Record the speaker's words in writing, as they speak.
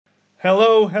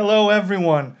Hello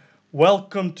everyone.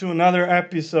 Welcome to another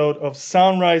episode of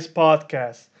Soundrise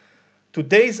podcast.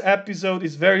 Today's episode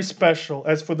is very special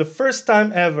as for the first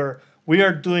time ever, we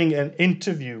are doing an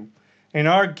interview. And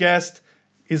our guest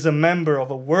is a member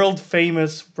of a world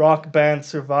famous rock band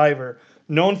Survivor,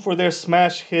 known for their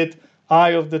smash hit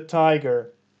Eye of the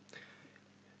Tiger.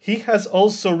 He has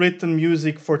also written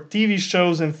music for TV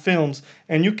shows and films,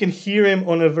 and you can hear him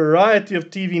on a variety of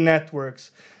TV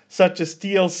networks, such as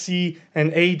TLC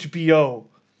and HBO.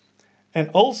 And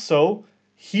also,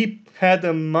 he had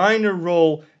a minor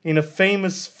role in a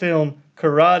famous film,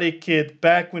 Karate Kid,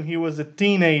 back when he was a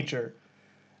teenager.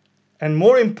 And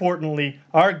more importantly,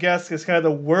 our guest has had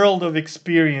a world of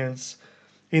experience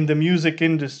in the music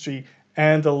industry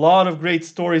and a lot of great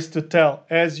stories to tell,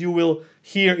 as you will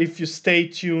hear if you stay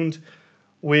tuned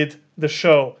with the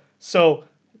show. So,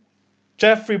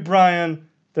 Jeffrey Bryan,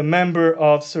 the member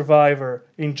of Survivor,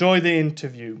 enjoy the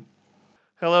interview.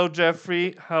 Hello,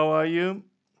 Jeffrey. How are you?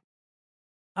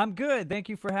 I'm good. Thank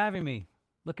you for having me.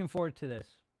 Looking forward to this.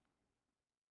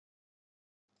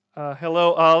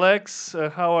 Hello, Alex.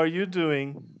 How are you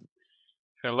doing?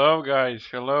 Hello, guys.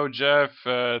 Hello, Jeff.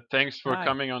 Thanks for Hi.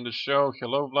 coming on the show.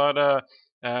 Hello, Vlada.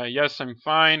 Yes, I'm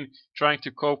fine. Trying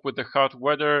to cope with the hot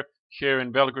weather here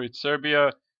in Belgrade, Serbia.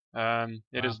 It Wow.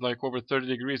 is like over 30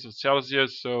 degrees of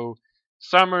Celsius, so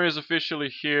summer is officially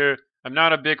here. I'm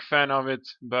not a big fan of it,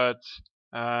 but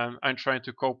I'm trying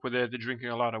to cope with it, drinking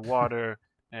a lot of water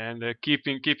and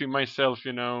keeping myself,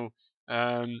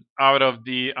 out of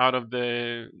the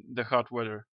hot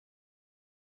weather.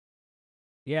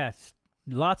 Yes.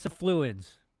 Lots of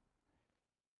fluids.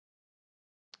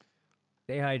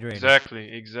 Stay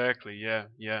hydrated. Exactly.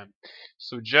 Yeah.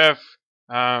 So Jeff,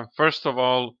 first of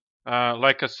all,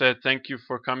 like I said, thank you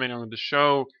for coming on the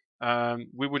show.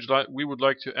 We would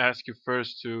like to ask you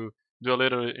first to do a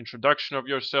little introduction of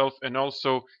yourself, and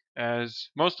also, as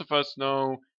most of us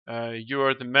know, you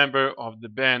are the member of the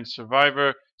band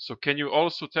Survivor. So can you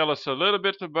also tell us a little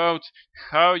bit about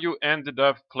how you ended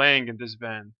up playing in this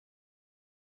band?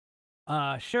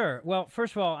 Sure. Well,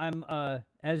 first of all, I'm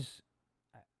as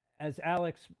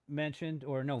Alex mentioned,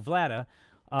 or no, Vlada.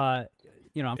 Uh,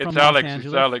 I'm It's from Los Alex. It's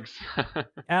Angeles. Alex.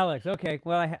 Alex. Okay.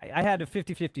 Well, I had a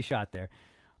 50-50 shot there.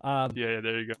 Um, Yeah.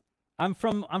 There you go. I'm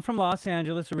from Los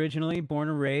Angeles originally, born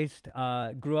and raised.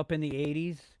 Grew up in the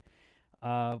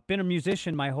 '80s. Been a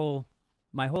musician my whole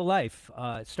life.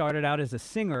 Started out as a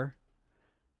singer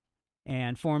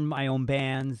and formed my own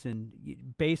bands and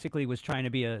basically was trying to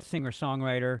be a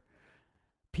singer-songwriter.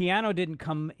 Piano didn't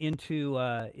come into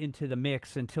the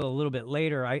mix until a little bit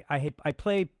later. I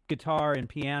play guitar and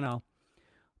piano,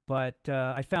 but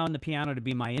I found the piano to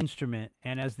be my instrument.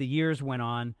 And as the years went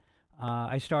on,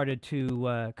 I started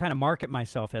to kind of market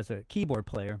myself as a keyboard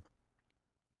player.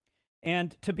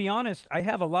 And to be honest, I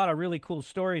have a lot of really cool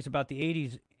stories about the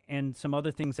 '80s and some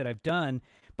other things that I've done.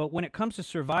 But when it comes to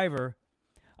Survivor,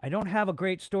 I don't have a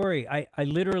great story. I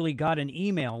literally got an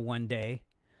email one day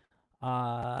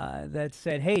that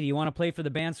said, "Hey, do you want to play for the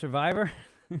band Survivor?"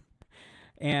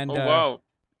 and Oh wow.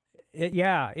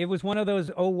 yeah, it was one of those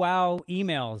oh wow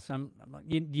emails.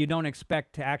 You don't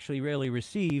expect to actually really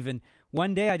receive. And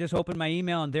one day I just opened my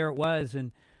email and there it was,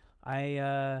 and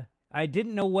I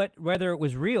didn't know whether it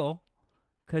was real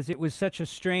because it was such a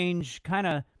strange kind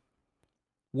of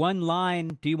one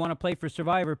line. Do you want to play for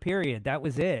Survivor? Period. That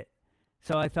was it.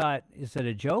 So I thought, is it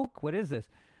a joke? What is this?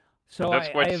 So That's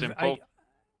I, quite I simple.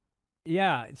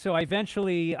 yeah. So I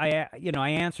eventually, I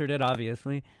answered it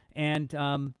obviously, and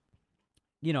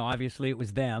obviously it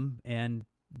was them, and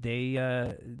they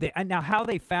and now how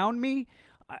they found me,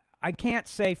 I can't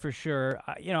say for sure.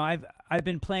 I've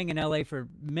been playing in LA for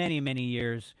many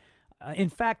years. In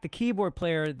fact, the keyboard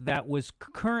player that was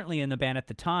currently in the band at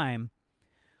the time,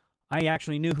 I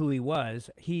actually knew who he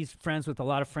was. He's friends with a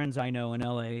lot of friends I know in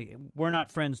LA. We're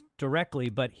not friends directly,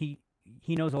 but he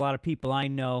knows a lot of people I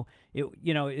know.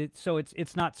 So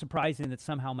it's not surprising that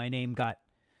somehow my name got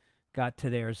to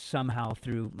theirs somehow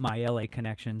through my LA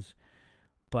connections.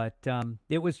 But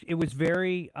it was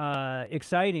very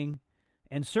exciting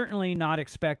and certainly not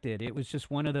expected. It was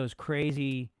just one of those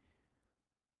crazy,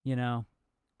 you know,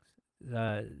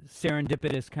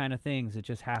 serendipitous kind of things that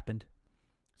just happened.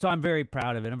 So I'm very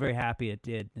proud of it. I'm very happy it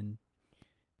did, and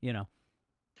you know,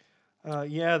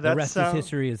 Yeah, the that rest is sounds.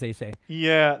 history, as they say.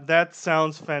 Yeah, that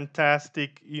sounds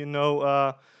fantastic.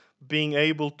 Being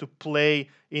able to play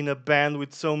in a band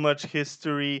with so much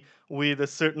history, with a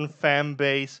certain fan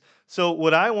base. So,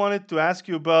 what I wanted to ask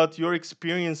you about your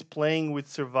experience playing with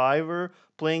Survivor,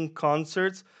 playing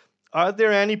concerts. Are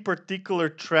there any particular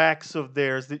tracks of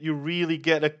theirs that you really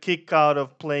get a kick out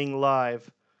of playing live?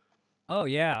 Oh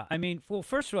yeah, I mean, well,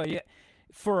 first of all, yeah,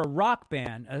 for a rock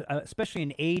band, especially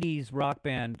an '80s rock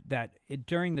band,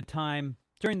 during the time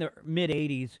during the mid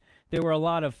 '80s, there were a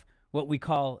lot of what we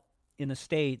call in the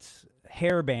states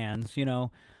hair bands.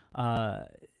 Uh,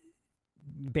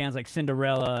 bands like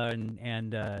Cinderella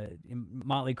and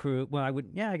Motley Crue. Well,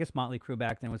 I guess Motley Crue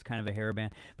back then was kind of a hair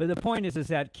band. But the point is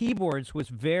that keyboards was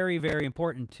very, very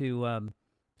important to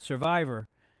Survivor,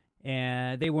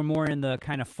 and they were more in the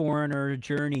kind of Foreigner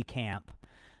Journey camp.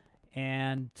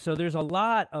 And so there's a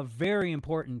lot of very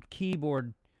important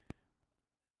keyboard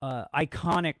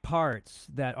iconic parts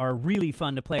that are really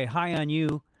fun to play. High on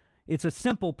You, it's a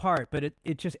simple part, but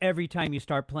it just every time you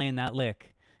start playing that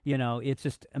lick, it's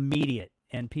just immediate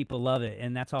and people love it,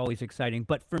 and that's always exciting.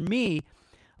 But for me,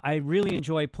 I really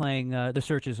enjoy playing The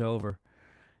Search Is Over.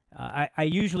 I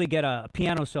usually get a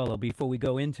piano solo before we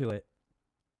go into it.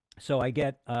 So I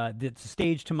get the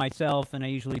stage to myself, and I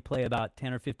usually play about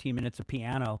 10 or 15 minutes of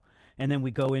piano, and then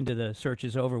we go into The Search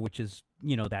Is Over, which is,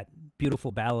 that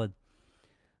beautiful ballad.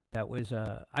 That was,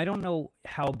 I don't know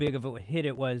how big of a hit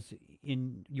it was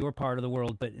in your part of the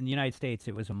world, but in the United States,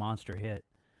 it was a monster hit.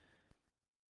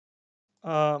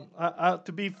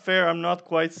 To be fair, I'm not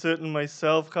quite certain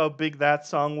myself how big that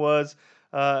song was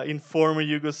in former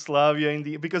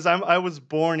Yugoslavia because I was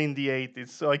born in the '80s,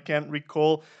 so I can't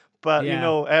recall. But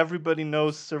Yeah, everybody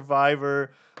knows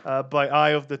Survivor by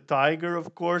Eye of the Tiger,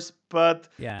 of course. But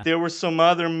yeah, there were some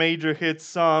other major hit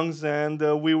songs, and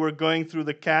we were going through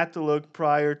the catalog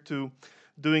prior to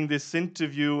doing this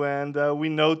interview, and we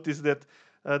noticed that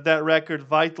that record,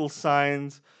 Vital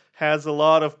Signs, has a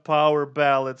lot of power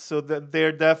ballads, so that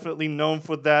they're definitely known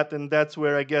for that, and that's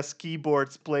where I guess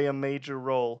keyboards play a major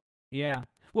role. yeah.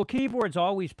 Well, keyboards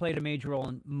always played a major role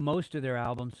in most of their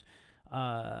albums,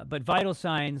 but Vital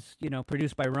Signs,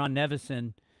 produced by Ron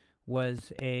Nevison,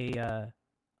 was a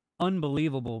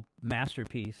unbelievable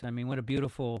masterpiece. I mean, what a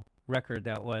beautiful record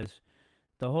that was.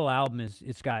 The whole album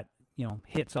it's got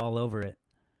hits all over it.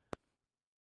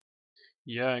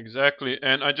 Yeah, exactly.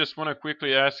 And I just want to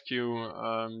quickly ask you,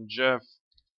 Jeff,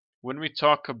 when we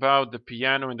talk about the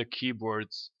piano and the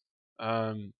keyboards,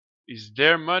 um, is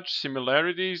there much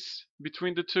similarities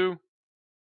between the two?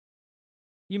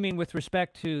 You mean with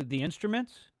respect to the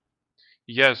instruments?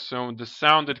 Yes, so the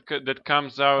sound that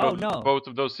comes out Oh of no. both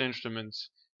of those instruments,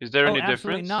 is there Oh, any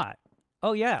absolutely difference? not.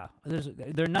 Oh yeah.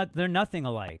 They're nothing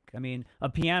alike. I mean, a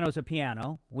piano's a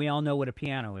piano. We all know what a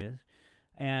piano is.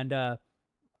 And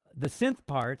the synth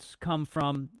parts come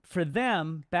from for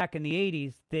them back in the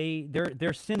 80s,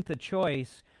 their synth of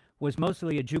choice was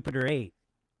mostly a Jupiter 8.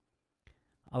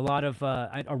 A lot of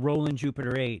a Roland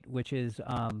Jupiter 8, which is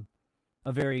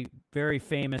a very very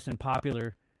famous and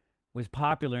was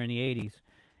popular in the 80s.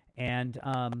 And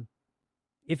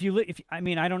if I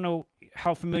mean, I don't know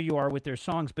how familiar you are with their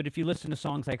songs, but if you listen to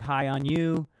songs like High on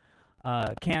You,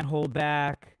 Can't Hold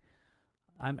Back,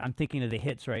 I'm thinking of the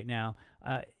hits right now.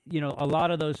 A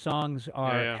lot of those songs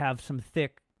Yeah, yeah. have some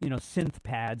thick, synth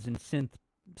pads and synth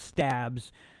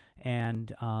stabs,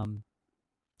 and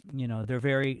they're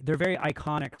very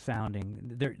iconic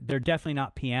sounding. They're definitely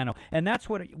not piano, and that's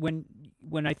what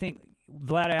when I think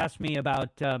Vlad asked me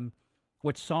about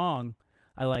what song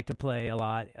I like to play a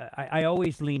lot. I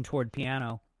always lean toward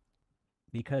piano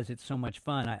because it's so much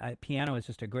fun. Piano is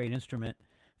just a great instrument,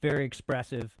 very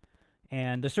expressive,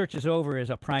 and The Search Is Over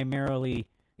is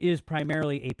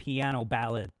primarily a piano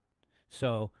ballad.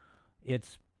 So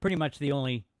it's pretty much the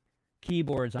only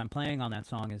keyboards I'm playing on that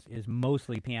song is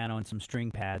mostly piano and some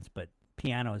string pads, but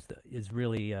piano is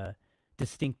really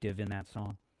distinctive in that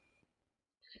song.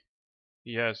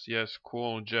 Yes, yes,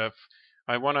 cool, Jeff.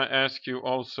 I want to ask you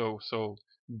also, so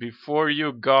before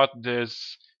you got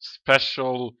this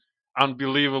special,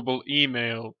 unbelievable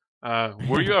email,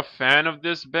 were you a fan of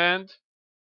this band?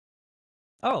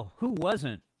 Oh, who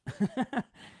wasn't?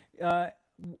 uh,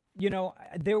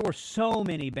 there were so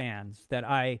many bands that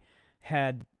I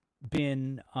had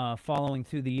been following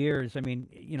through the years. I mean,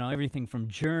 everything from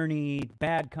Journey,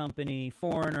 Bad Company,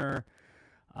 Foreigner.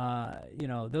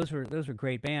 Those were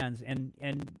great bands, and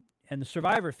the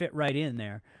Survivor fit right in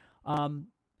there.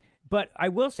 But I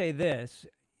will say this: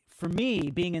 for me,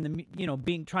 being in the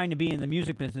being trying to be in the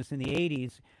music business in the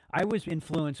 '80s, I was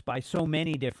influenced by so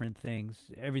many different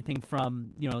things. Everything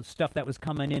from stuff that was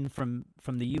coming in from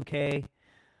the UK,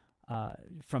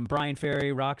 from Brian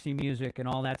Ferry, Roxy Music, and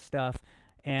all that stuff.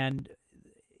 And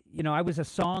I was a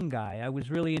song guy. I was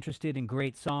really interested in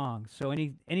great songs. So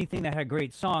anything that had a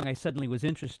great song, I suddenly was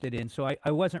interested in. So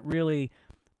I wasn't really,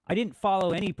 I didn't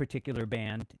follow any particular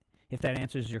band, if that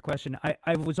answers your question.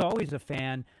 I was always a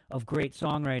fan of great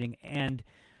songwriting. And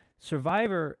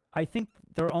Survivor, I think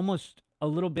they're almost a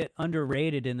little bit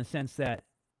underrated in the sense that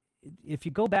if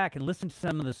you go back and listen to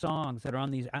some of the songs that are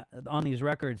on these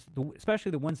records,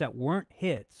 especially the ones that weren't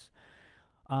hits,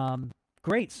 um,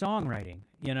 great songwriting,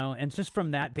 and just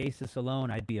from that basis alone,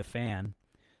 I'd be a fan.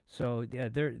 So yeah,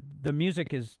 the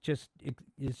music is just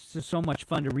so much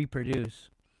fun to reproduce.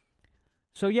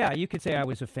 So yeah, you could say I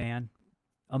was a fan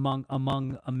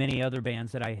among many other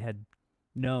bands that I had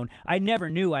known. I never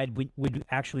knew would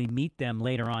actually meet them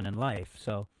later on in life.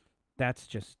 So that's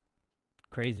just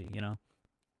crazy.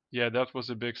 Yeah, that was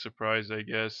a big surprise, I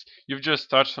guess. You've just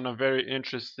touched on a very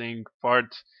interesting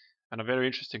part and a very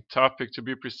interesting topic, to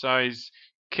be precise.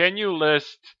 Can you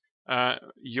list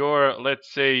your,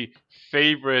 let's say,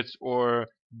 favorite or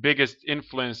biggest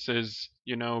influences,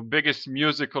 biggest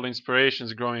musical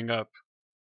inspirations growing up?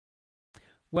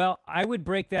 Well, I would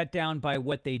break that down by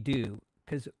what they do,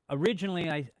 because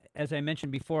originally, as I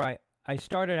mentioned before, I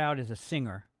started out as a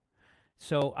singer,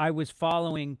 so I was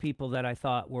following people that I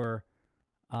thought were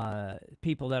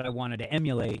people that I wanted to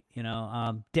emulate.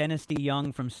 Dennis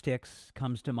DeYoung from Styx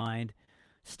comes to mind,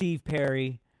 Steve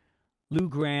Perry, Lou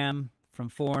Gramm from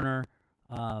Foreigner,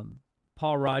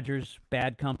 Paul Rogers,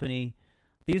 Bad Company.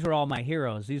 These were all my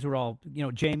heroes. These were all,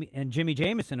 Jimmy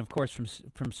Jamison, of course,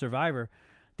 from Survivor.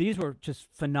 These were just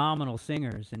phenomenal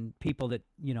singers and people that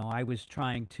I was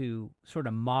trying to sort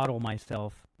of model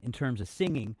myself in terms of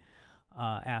singing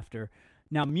after.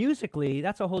 Now, musically,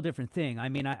 that's a whole different thing. I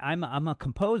mean, I'm a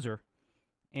composer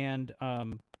and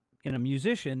a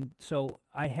musician, so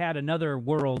I had another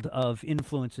world of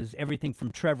influences. Everything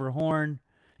from Trevor Horn,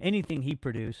 anything he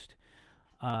produced.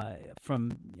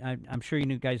 I'm sure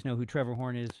you guys know who Trevor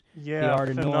Horn is. The Yeah, Art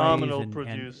of Noise phenomenal and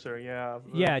producer. Yeah.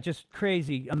 yeah, just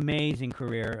crazy, amazing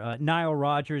career. Nile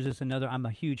Rodgers is another. I'm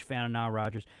a huge fan of Nile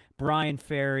Rodgers. Brian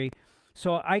Ferry.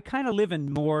 So I kind of live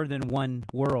in more than one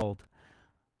world.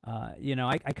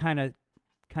 I kind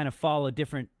of follow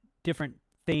different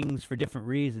things for different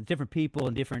reasons, different people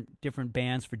and different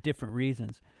bands for different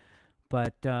reasons.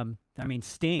 But I mean,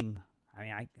 Sting. I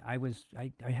mean,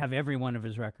 I have every one of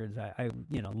his records. I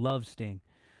love Sting.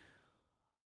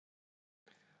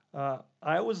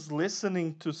 I was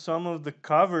listening to some of the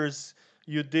covers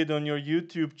you did on your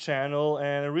YouTube channel,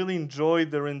 and I really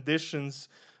enjoyed the renditions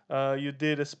you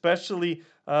did, especially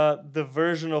the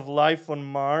version of Life on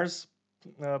Mars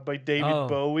by David Oh,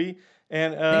 Bowie.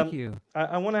 And thank you.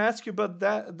 I want to ask you about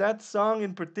that song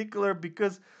in particular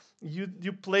because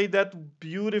you played that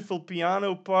beautiful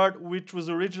piano part, which was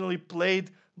originally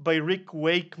played by Rick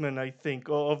Wakeman, I think,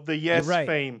 of the You're Yes right.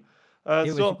 fame. It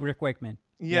was So Rick Wakeman.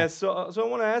 Yeah. yes, so I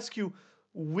want to ask you,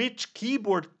 which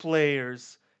keyboard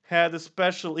players had a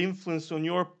special influence on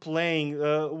your playing?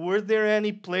 Were there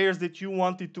any players that you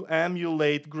wanted to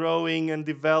emulate growing and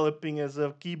developing as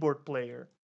a keyboard player?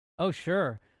 Oh,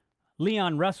 sure.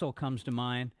 Leon Russell comes to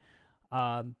mind.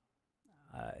 Um,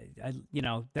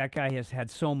 that guy has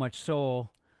had so much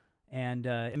soul. And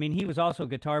I mean, he was also a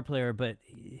guitar player, but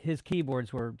his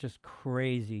keyboards were just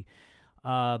crazy.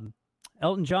 Um,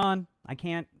 Elton John, I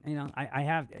can't, I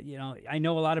have, I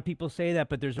know a lot of people say that,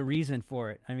 but there's a reason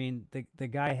for it. I mean, the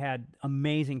guy had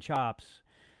amazing chops,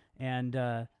 and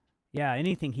yeah,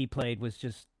 anything he played was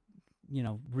just,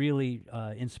 really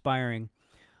inspiring.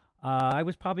 I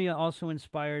was probably also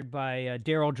inspired by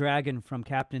Daryl Dragon from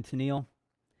Captain Tennille.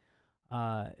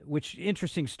 Which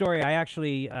interesting story. I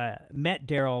actually met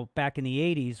Daryl back in the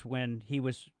 '80s when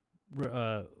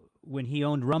he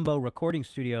owned Rumbo Recording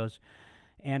Studios,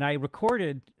 and I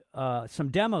recorded some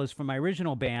demos from my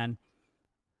original band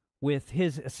with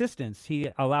his assistance. He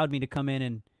allowed me to come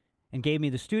in and gave me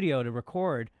the studio to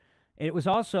record. It was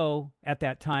also at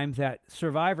that time that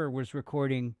Survivor was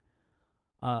recording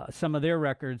some of their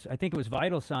records. I think it was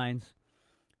Vital Signs,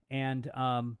 and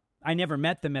I never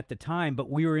met them at the time, but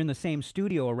we were in the same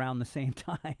studio around the same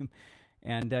time.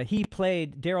 And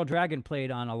Daryl Dragon played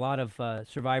on a lot of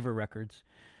Survivor records.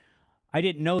 I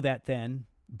didn't know that then,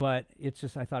 but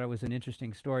I thought it was an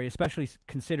interesting story, especially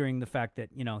considering the fact that,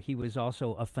 he was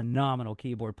also a phenomenal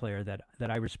keyboard player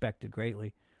that I respected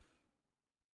greatly.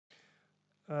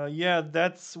 Yeah,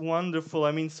 that's wonderful.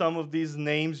 I mean, some of these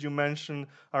names you mentioned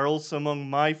are also among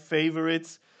my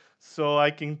favorites, so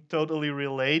I can totally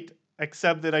relate,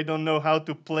 except that I don't know how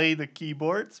to play the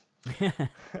keyboards.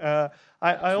 Uh,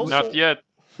 I Not also, yet.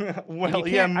 And you well,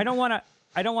 yeah, can't. I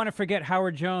don't want to forget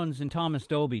Howard Jones and Thomas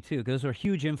Dolby too. Those are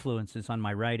huge influences on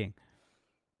my writing.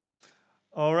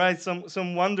 all right,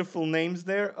 some wonderful names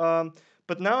there.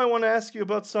 But now I want to ask you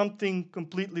about something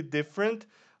completely different.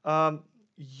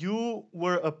 You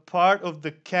were a part of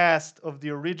the cast of the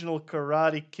original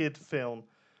Karate Kid film.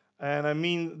 And I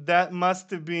mean, that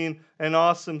must have been an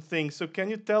awesome thing. So, can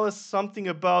you tell us something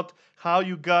about how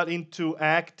you got into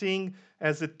acting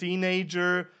as a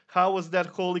teenager? How was that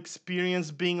whole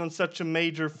experience being on such a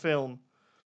major film?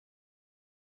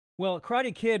 Well,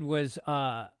 Karate Kid was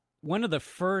one of the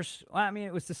first. Well, I mean,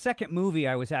 it was the second movie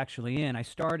I was actually in. I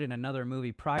starred in another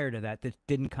movie prior to that that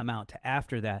didn't come out to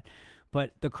after that,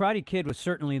 but the Karate Kid was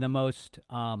certainly the most.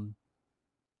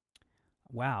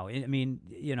 Wow, I mean,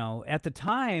 at the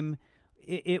time,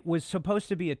 it was supposed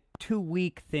to be a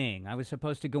 2-week thing. I was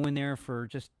supposed to go in there for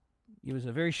just. It was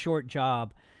a very short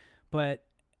job, but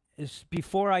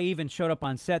before I even showed up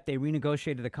on set, they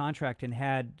renegotiated the contract and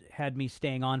had me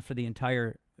staying on for the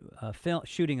entire film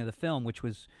shooting of the film, which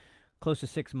was close to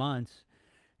 6 months.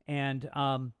 And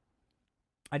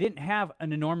I didn't have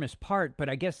an enormous part, but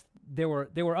I guess there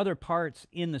were other parts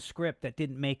in the script that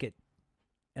didn't make it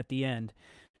at the end.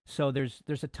 So there's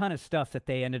a ton of stuff that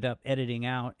they ended up editing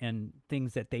out and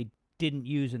things that they didn't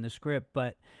use in the script.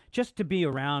 But just to be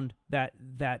around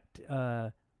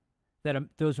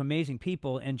those amazing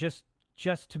people and just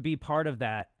to be part of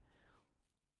that,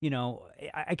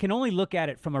 I can only look at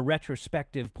it from a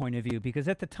retrospective point of view because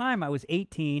at the time I was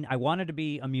 18. I wanted to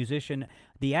be a musician.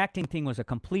 The acting thing was a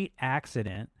complete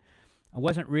accident. I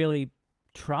wasn't really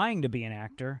trying to be an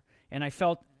actor. And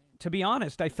to be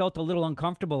honest, I felt a little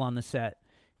uncomfortable on the set.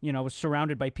 I was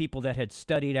surrounded by people that had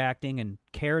studied acting and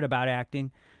cared about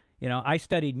acting. I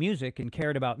studied music and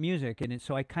cared about music. And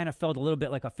so I kind of felt a little bit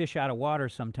like a fish out of water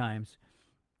sometimes.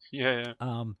 Yeah,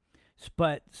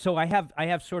 But so I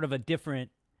have sort of a different,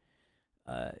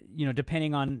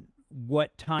 depending on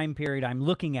what time period I'm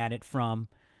looking at it from.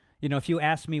 If you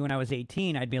asked me when I was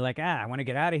 18, I'd be like, I want to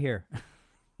get out of here.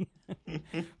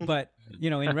 But,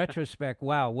 in retrospect,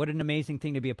 wow, what an amazing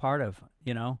thing to be a part of,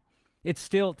 It's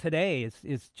still today,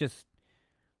 it's just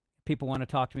people want to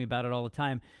talk to me about it all the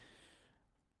time.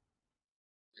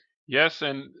 Yes,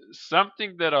 and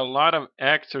something that a lot of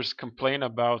actors complain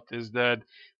about is that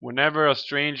whenever a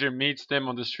stranger meets them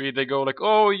on the street, they go like,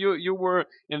 "Oh, you were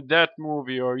in that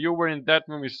movie, or you were in that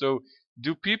movie." So,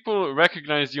 do people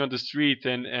recognize you on the street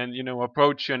and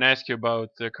approach you and ask you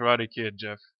about Karate Kid,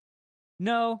 Jeff?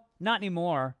 No, not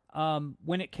anymore.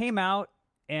 When it came out,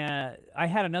 I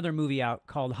had another movie out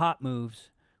called Hot Moves,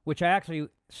 which I actually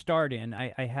starred in.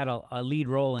 I had a lead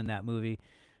role in that movie,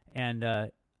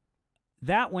 and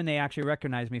that one they actually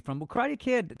recognized me from. Well, Karate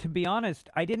Kid, to be honest,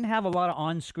 I didn't have a lot of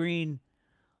on-screen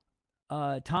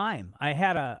time. I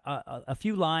had a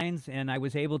few lines, and I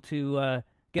was able to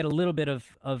get a little bit of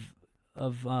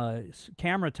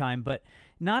camera time, but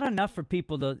not enough for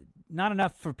people to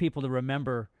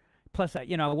remember. Plus, it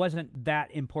wasn't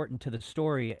that important to the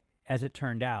story as it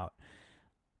turned out.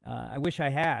 I wish I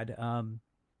had,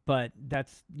 but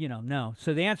that's no.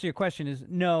 So the answer to your question is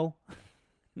no.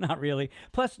 Not really.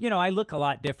 Plus, I look a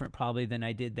lot different probably than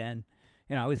I did then.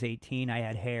 I was 18. I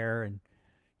had hair, and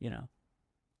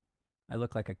I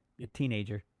look like a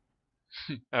teenager.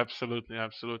 Absolutely,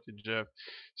 absolutely, Jeff.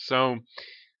 So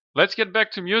let's get back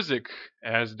to music,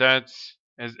 as that's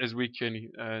as we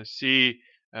can see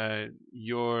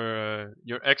your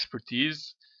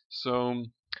expertise. So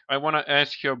I want to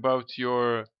ask you about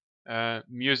your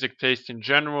music taste in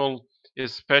general,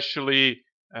 especially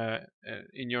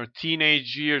in your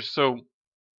teenage years. So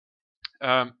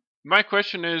um, my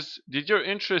question is, did your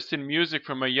interest in music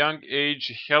from a young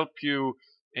age help you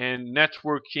in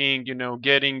networking,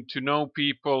 getting to know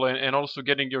people and also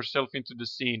getting yourself into the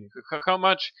scene? How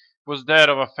much was that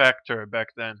of a factor back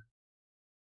then?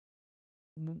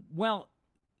 Well,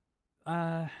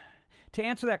 to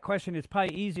answer that question, it's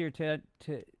probably easier to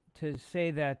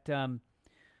say that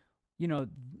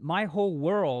my whole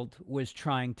world was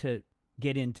trying to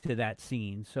get into that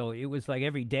scene. So it was like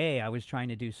every day I was trying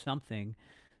to do something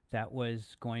that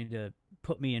was going to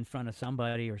put me in front of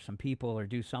somebody or some people or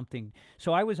do something.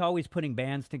 So I was always putting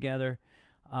bands together.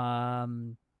 I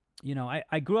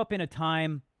grew up in a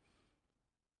time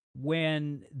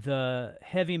when the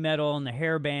heavy metal and the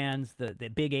hair bands,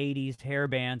 the big 80s hair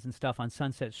bands and stuff on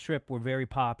Sunset Strip were very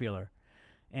popular.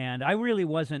 And I really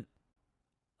wasn't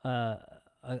a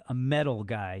metal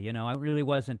guy, I really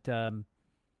wasn't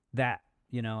that.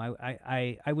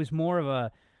 I was more of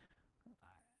a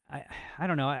I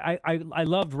don't know. I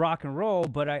loved rock and roll,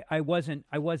 but I wasn't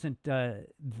I was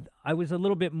a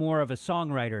little bit more of a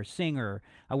songwriter, singer.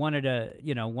 I wanted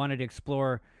to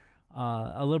explore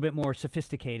a little bit more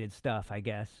sophisticated stuff, I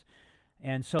guess.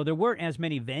 And so there weren't as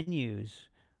many venues.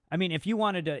 I mean, if you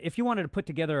wanted to put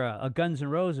together a Guns N'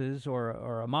 Roses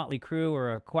or a Motley Crue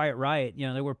or a Quiet Riot,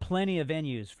 there were plenty of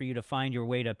venues for you to find your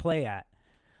way to play at.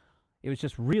 It was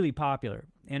just really popular,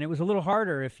 and it was a little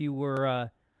harder if you were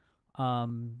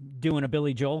doing a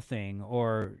Billy Joel thing,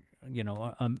 or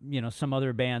some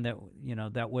other band that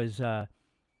that was.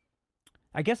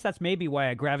 I guess that's maybe why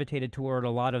I gravitated toward a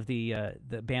lot of the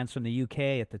bands from the UK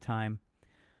at the time,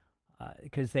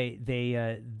 because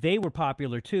they were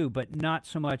popular too, but not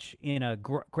so much in a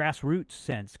grassroots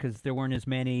sense, because there weren't as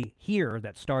many here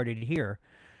that started here.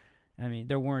 I mean,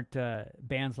 there weren't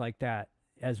bands like that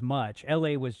as much.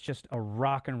 LA was just a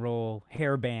rock and roll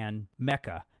hair band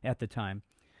mecca at the time.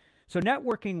 So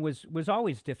networking was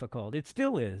always difficult. It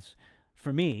still is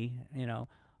for me,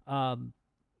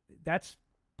 That's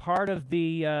part of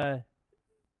the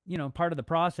part of the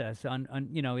process. On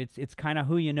it's kind of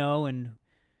who you know and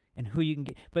who you can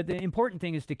get. But the important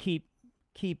thing is to keep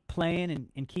playing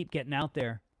and keep getting out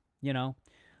there.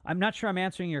 I'm not sure I'm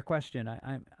answering your question.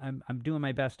 I'm doing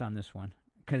my best on this one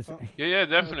because Yeah,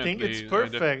 I think it's definitely.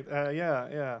 perfect.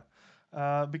 Yeah,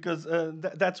 yeah. Because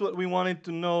that's what we wanted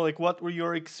to know. Like, what were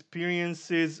your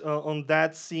experiences on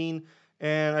that scene?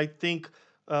 And I think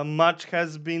much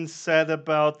has been said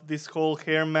about this whole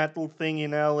hair metal thing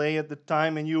in LA at the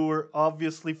time, and you were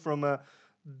obviously from a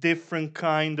different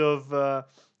kind of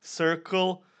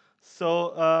circle.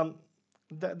 So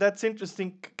that's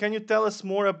interesting. Can you tell us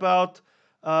more about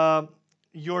uh,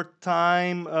 your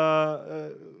time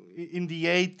in the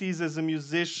 80s as a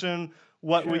musician?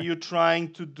 What were sure, you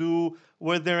trying to do?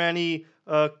 Were there any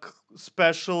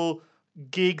special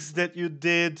gigs that you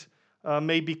did?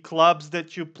 Maybe clubs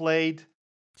that you played?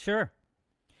 sure.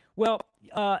 Well,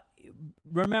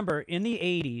 remember in the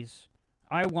 '80s,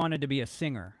 I wanted to be a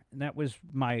singer. And that was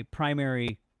my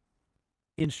primary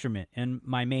instrument and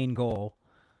my main goal.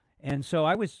 And so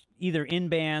I was either in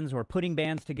bands or putting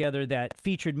bands together that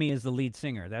featured me as the lead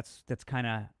singer. That's kind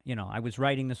of, I was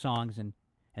writing the songs and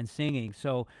singing.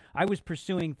 So I was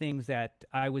pursuing things that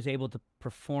I was able to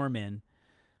perform in.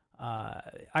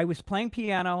 I was playing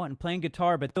piano and playing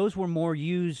guitar, but those were more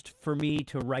used for me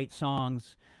to write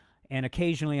songs. And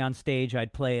occasionally on stage,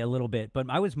 I'd play a little bit, but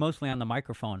I was mostly on the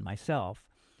microphone myself.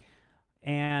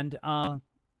 And I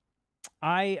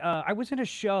was in a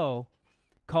show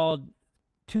called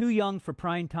Too Young for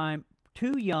Prime Time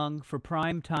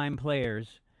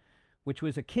Players, which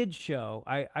was a kids show.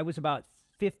 I was about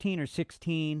 15 or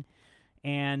 16,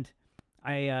 and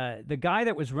the guy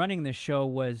that was running this show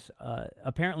was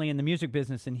apparently in the music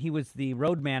business, and he was the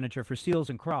road manager for Seals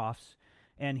and Crofts,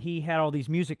 and he had all these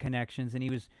music connections, and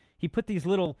he put these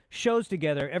little shows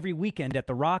together every weekend at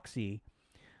the Roxy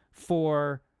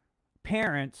for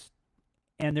parents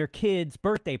and their kids'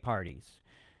 birthday parties.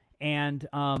 And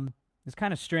it's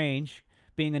kind of strange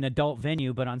being an adult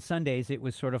venue, but on Sundays it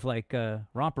was sort of like a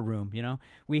romper room.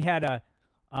 We had a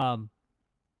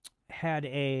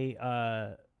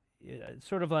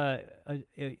sort of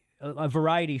a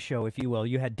variety show, if you will.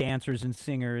 You had dancers and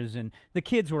singers, and the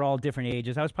kids were all different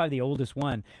ages. I was probably the oldest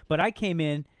one, but I came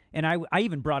in, and I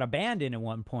even brought a band in at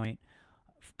one point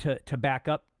to back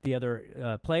up the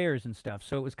other players and stuff.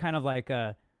 So it was kind of like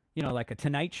like a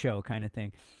Tonight Show kind of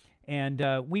thing. And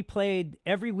we played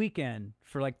every weekend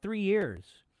for like 3 years,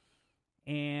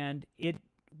 and it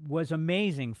was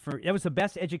amazing. It was the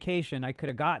best education I could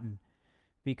have gotten,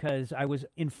 because I was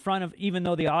in front of, even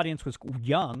though the audience was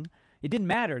young, it didn't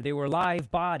matter. They were live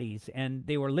bodies, and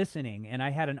they were listening, and I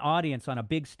had an audience on a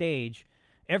big stage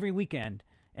every weekend.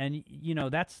 And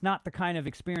that's not the kind of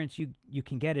experience you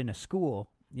can get in a school.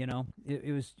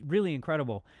 It was really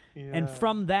incredible. And Yeah.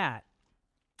 from that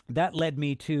led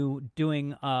me to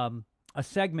doing a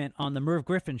segment on the Merv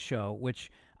Griffin Show,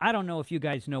 which I don't know if you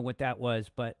guys know what that was,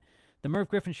 but the Merv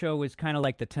Griffin Show was kind of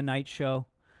like the Tonight Show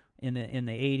in the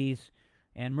 '80s,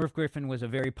 and Merv Griffin was a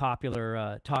very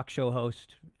popular talk show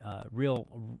host, really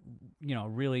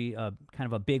kind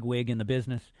of a big wig in the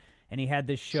business, and he had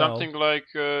this show. Something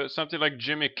like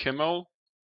Jimmy Kimmel.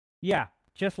 Yeah,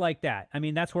 just like that. I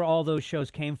mean, that's where all those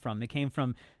shows came from. They came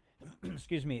from,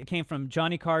 excuse me, it came from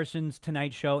Johnny Carson's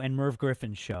Tonight Show and Merv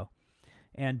Griffin's show.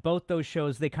 And both those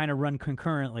shows, they kind of run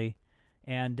concurrently.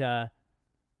 And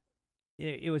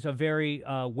it was a very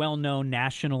well-known,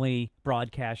 nationally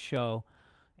broadcast show.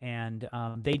 And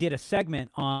they did a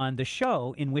segment on the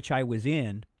show in which I was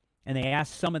in. And they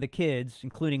asked some of the kids,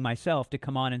 including myself, to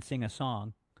come on and sing a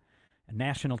song, a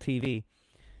national TV.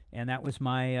 And that was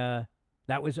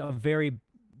that was a very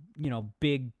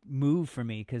big move for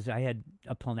me, because I had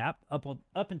up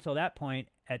until that point,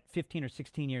 at 15 or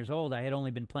 16 years old, I had only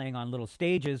been playing on little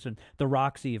stages and the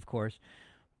Roxy, of course.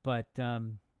 But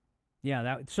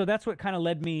so that's what kind of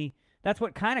led me. That's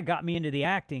what kind of got me into the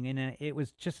acting, and it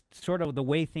was just sort of the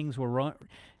way things were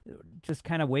just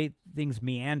kind of way things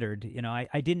meandered.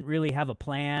 I didn't really have a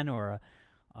plan or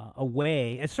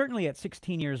away. And certainly at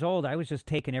 16 years old, I was just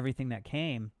taking everything that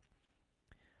came,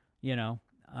 you know.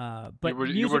 But You were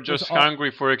music was just all,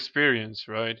 hungry for experience,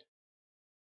 right?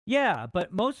 yeah,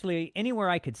 but mostly anywhere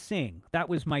I could sing. That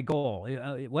was my goal.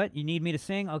 What, you need me to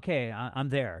sing? Okay, I'm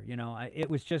there. It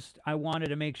was just I wanted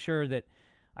to make sure that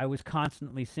I was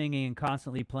constantly singing and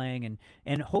constantly playing,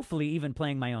 and hopefully even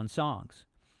playing my own songs.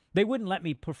 They wouldn't let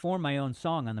me perform my own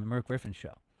song on the Merc Griffin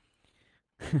show.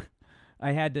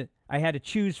 I had to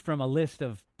choose from a list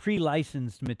of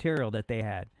pre-licensed material that they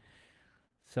had.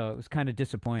 So it was kind of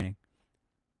disappointing.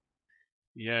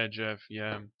 Yeah, Jeff.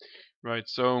 Yeah. Right.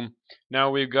 So now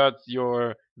we've got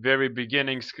your very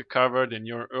beginnings covered in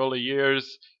your early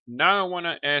years. Now I want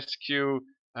to ask you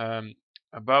um,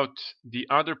 about the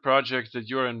other projects that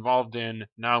you're involved in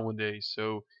nowadays.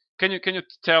 So can you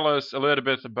tell us a little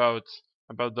bit about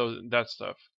those that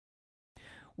stuff?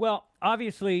 Well,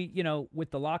 obviously, with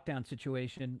the lockdown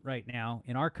situation right now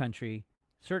in our country,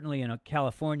 certainly in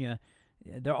California,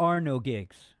 there are no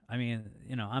gigs. I mean,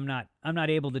 I'm not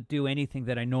able to do anything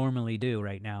that I normally do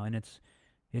right now, and it's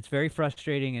very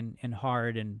frustrating and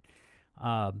hard, and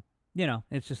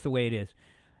it's just the way it is.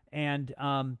 And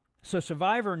so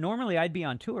Survivor, normally I'd be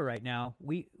on tour right now.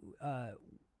 We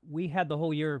had the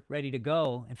whole year ready to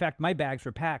go. In fact, my bags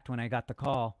were packed when I got the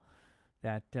call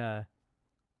that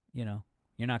you know,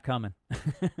 you're not coming.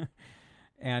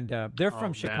 And they're from Oh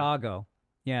man. Chicago.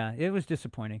 Yeah, it was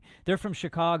disappointing. They're from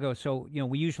Chicago, so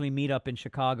we usually meet up in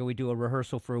Chicago. We do a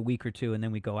rehearsal for a week or two, and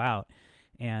then we go out.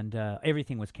 And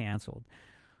everything was canceled.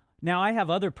 Now I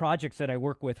have other projects that I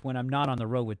work with when I'm not on the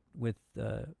road with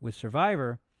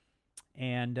Survivor,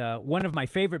 and one of my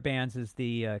favorite bands is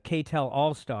the K-Tel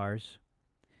All Stars.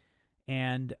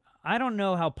 And I don't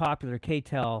know how popular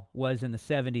K-Tel was in the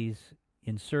 '70s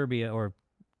in Serbia, or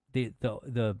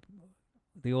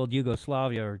the old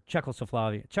Yugoslavia, or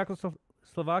Czechoslovakia.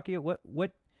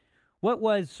 What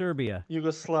was Serbia?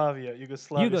 Yugoslavia.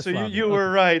 So you Yugoslavia. were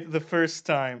Okay, right the first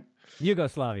time.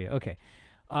 Yugoslavia. Okay,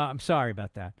 I'm sorry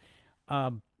about that.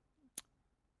 Um,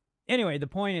 anyway, the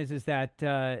point is that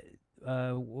I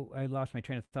lost my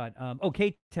train of thought. Oh,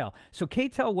 KTEL. So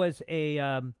KTEL was a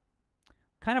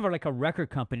kind of like a record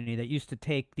company that used to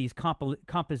take these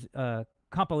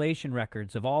compilation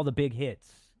records of all the big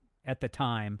hits at the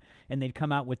time, and they'd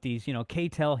come out with these,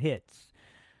 KTEL hits,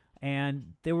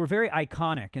 and they were very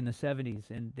iconic in the '70s.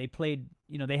 And they played,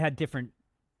 they had different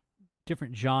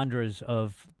genres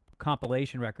of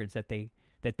compilation records that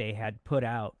they had put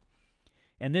out.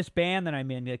 And this band that I'm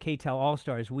in, the KTEL All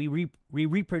Stars, we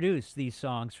reproduce these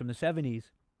songs from the '70s.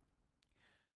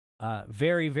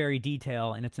 Very, very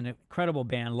detailed, and it's an incredible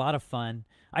band, a lot of fun.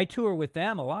 I tour with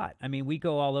them a lot. I mean, we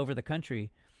go all over the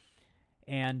country,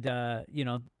 and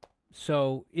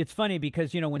so it's funny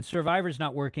because when Survivor's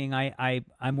not working,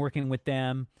 I'm working with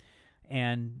them,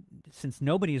 and since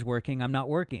nobody's working, I'm not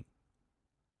working.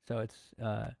 So it's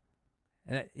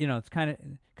kind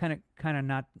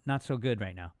of not so good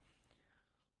right now.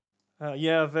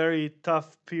 Yeah, very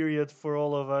tough period for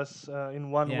all of us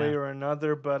in one way Yeah. or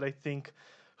another, but I think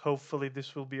hopefully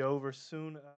this will be over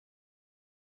soon.